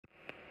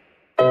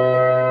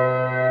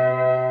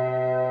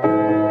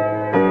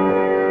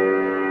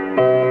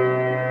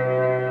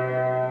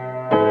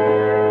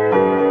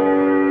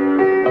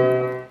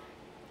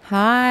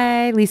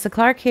Lisa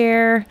Clark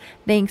here.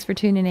 Thanks for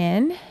tuning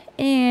in.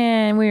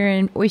 And we're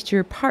in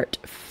Oyster part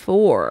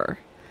 4.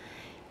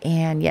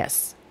 And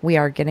yes, we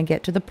are going to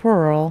get to the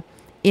pearl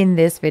in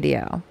this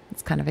video.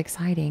 It's kind of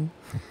exciting.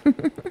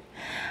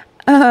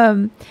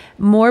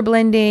 More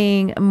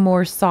blending,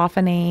 more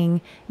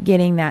softening,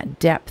 getting that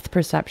depth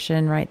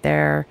perception right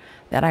there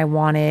that I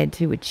wanted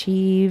to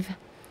achieve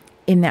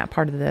in that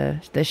part of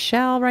the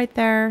shell right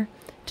there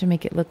to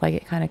make it look like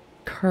it kind of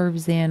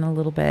curves in a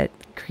little bit,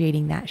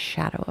 creating that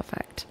shadow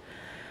effect.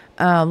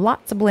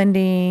 Lots of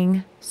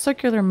blending,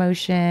 circular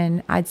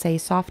motion, I'd say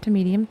soft to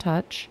medium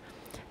touch.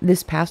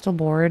 This pastel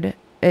board,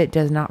 it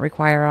does not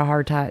require a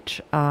hard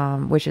touch,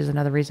 which is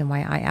another reason why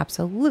I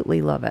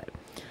absolutely love it.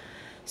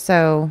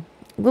 So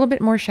a little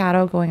bit more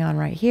shadow going on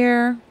right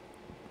here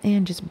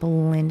and just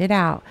blend it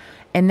out.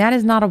 And that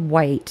is not a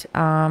white.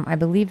 I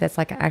believe that's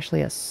like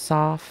actually a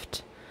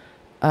soft,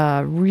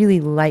 really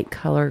light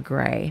color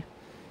gray.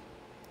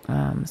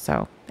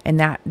 And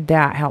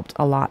that helped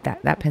a lot.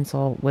 That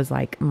pencil was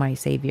like my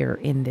savior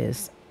in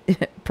this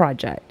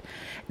project.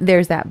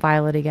 There's that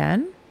violet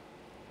again.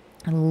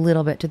 A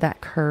little bit to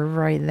that curve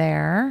right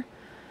there.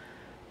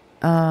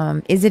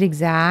 Is it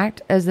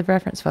exact as the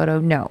reference photo?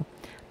 No.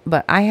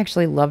 But I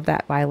actually love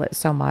that violet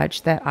so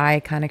much that I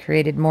kind of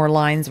created more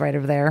lines right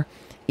over there,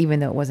 even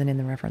though it wasn't in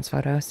the reference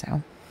photo.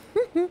 So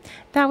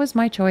that was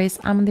my choice.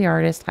 I'm the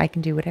artist. I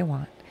can do what I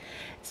want.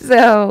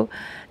 So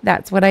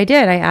that's what I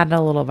did. I added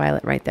a little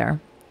violet right there.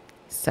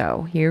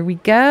 So here we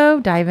go,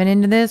 diving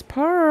into this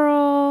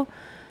pearl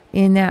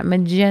in that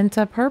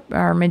magenta purple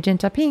or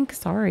magenta pink,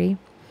 sorry.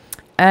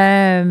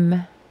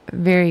 Very,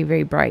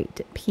 very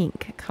bright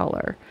pink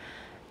color.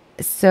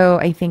 So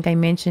I think I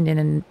mentioned in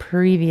a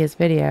previous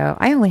video,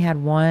 I only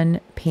had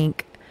one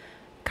pink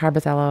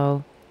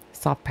Carbothello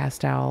soft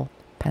pastel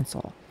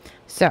pencil.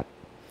 So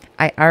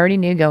I already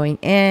knew going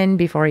in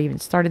before I even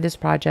started this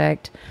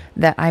project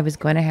that I was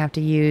going to have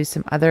to use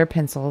some other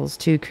pencils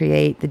to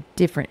create the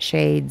different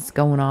shades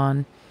going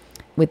on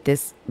with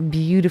this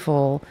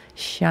beautiful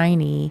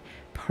shiny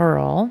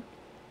pearl.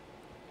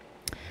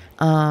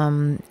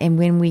 And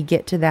when we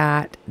get to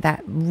that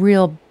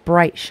real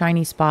bright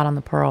shiny spot on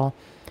the pearl,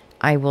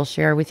 I will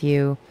share with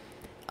you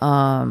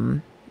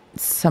some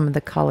of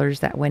the colors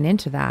that went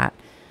into that.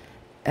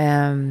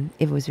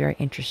 It was very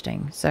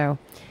interesting. So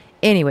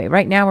anyway,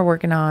 right now we're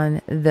working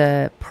on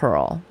the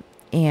pearl.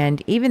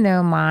 And even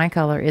though my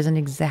color isn't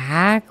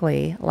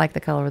exactly like the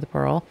color of the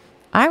pearl,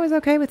 I was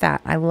okay with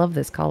that. I love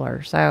this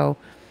color. So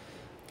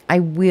I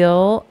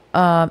will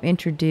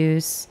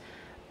introduce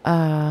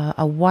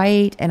a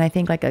white and I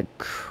think like a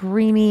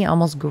creamy,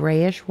 almost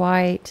grayish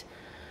white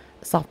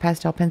soft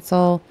pastel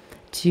pencil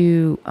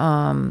to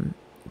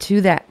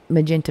that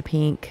magenta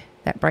pink,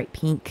 that bright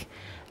pink,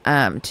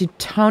 to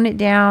tone it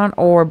down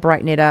or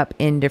brighten it up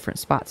in different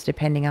spots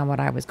depending on what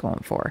I was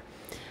going for.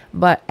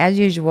 But as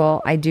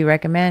usual, I do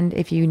recommend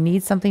if you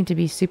need something to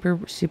be super,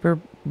 super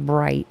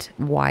bright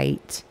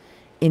white,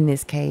 in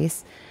this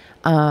case,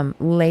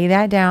 lay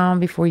that down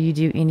before you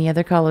do any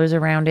other colors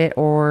around it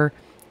or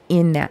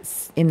in that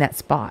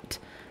spot.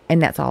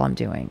 And that's all I'm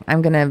doing.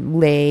 I'm going to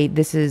lay,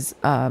 this is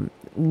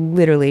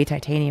literally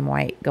titanium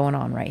white going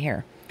on right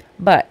here.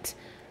 But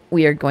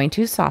we are going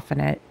to soften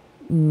it.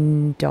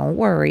 Don't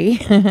worry.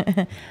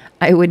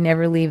 I would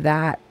never leave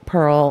that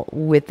pearl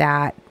with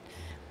that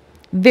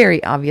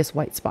very obvious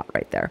white spot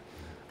right there.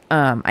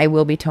 I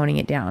will be toning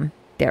it down.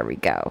 There we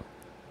go.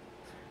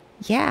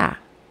 Yeah,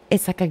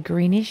 it's like a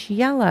greenish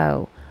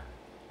yellow.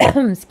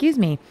 Excuse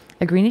me,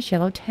 a greenish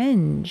yellow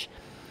tinge.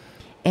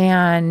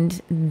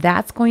 And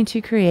that's going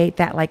to create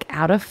that like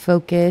out of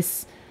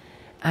focus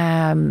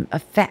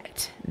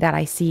effect that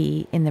I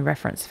see in the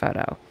reference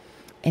photo.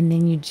 And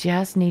then you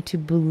just need to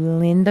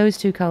blend those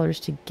two colors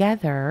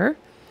together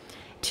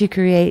to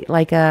create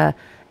like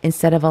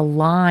instead of a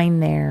line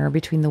there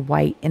between the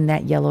white and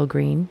that yellow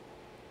green,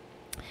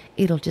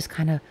 it'll just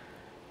kind of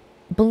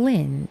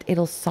blend.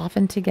 It'll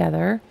soften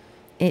together.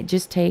 It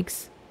just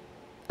takes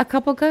a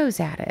couple goes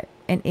at it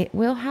and it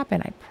will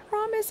happen. I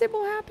promise it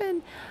will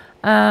happen.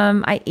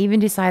 I even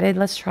decided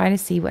let's try to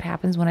see what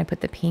happens when I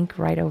put the pink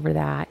right over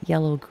that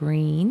yellow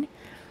green.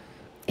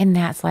 And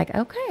that's like,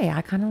 okay,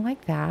 I kind of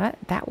like that.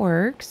 That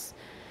works.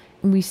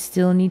 And we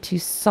still need to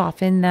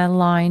soften that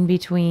line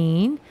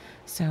between.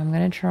 So I'm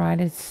going to try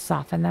to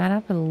soften that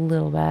up a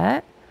little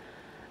bit.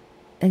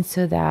 And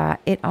so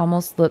that it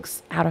almost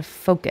looks out of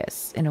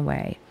focus in a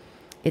way.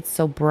 It's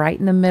so bright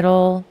in the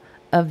middle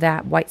of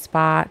that white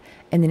spot.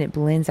 And then it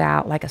blends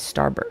out like a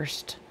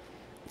starburst.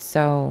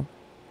 So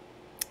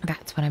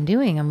that's what I'm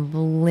doing. I'm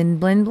blend,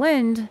 blend,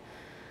 blend.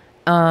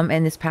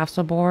 And this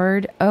pastel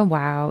board, oh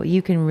wow,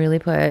 you can really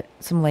put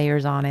some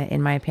layers on it.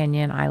 In my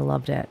opinion, I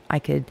loved it. I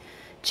could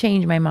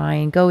change my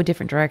mind, go a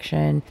different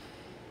direction.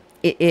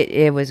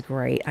 It was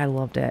great. I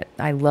loved it.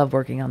 I love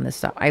working on this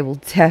stuff. I will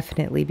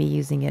definitely be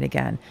using it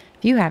again.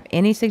 If you have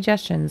any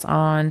suggestions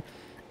on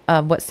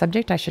what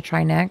subject I should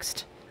try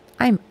next,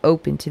 I'm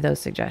open to those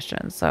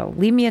suggestions. So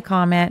leave me a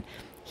comment,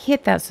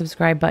 hit that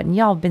subscribe button.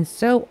 Y'all have been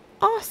so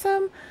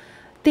awesome.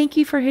 thank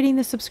you for hitting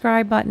the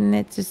subscribe button.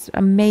 It's just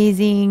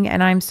amazing,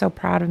 and I'm so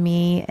proud of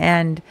me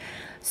and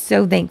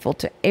so thankful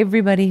to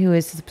everybody who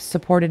has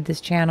supported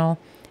this channel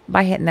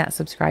by hitting that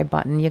subscribe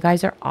button. You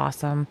guys are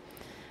awesome.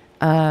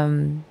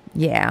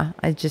 Yeah,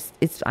 I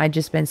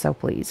just been so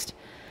pleased.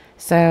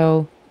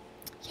 So,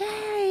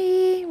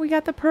 yay, we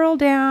got the pearl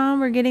down.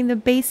 We're getting the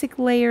basic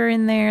layer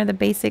in there, the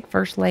basic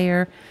first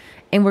layer,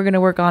 and we're going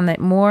to work on that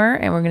more,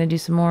 and we're going to do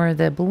some more of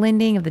the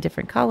blending of the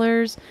different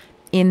colors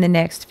in the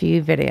next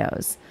few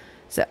videos.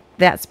 So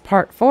that's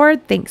part 4.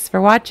 Thanks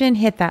for watching.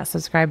 Hit that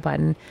subscribe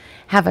button.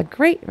 Have a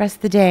great rest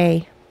of the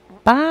day.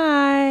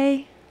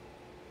 Bye.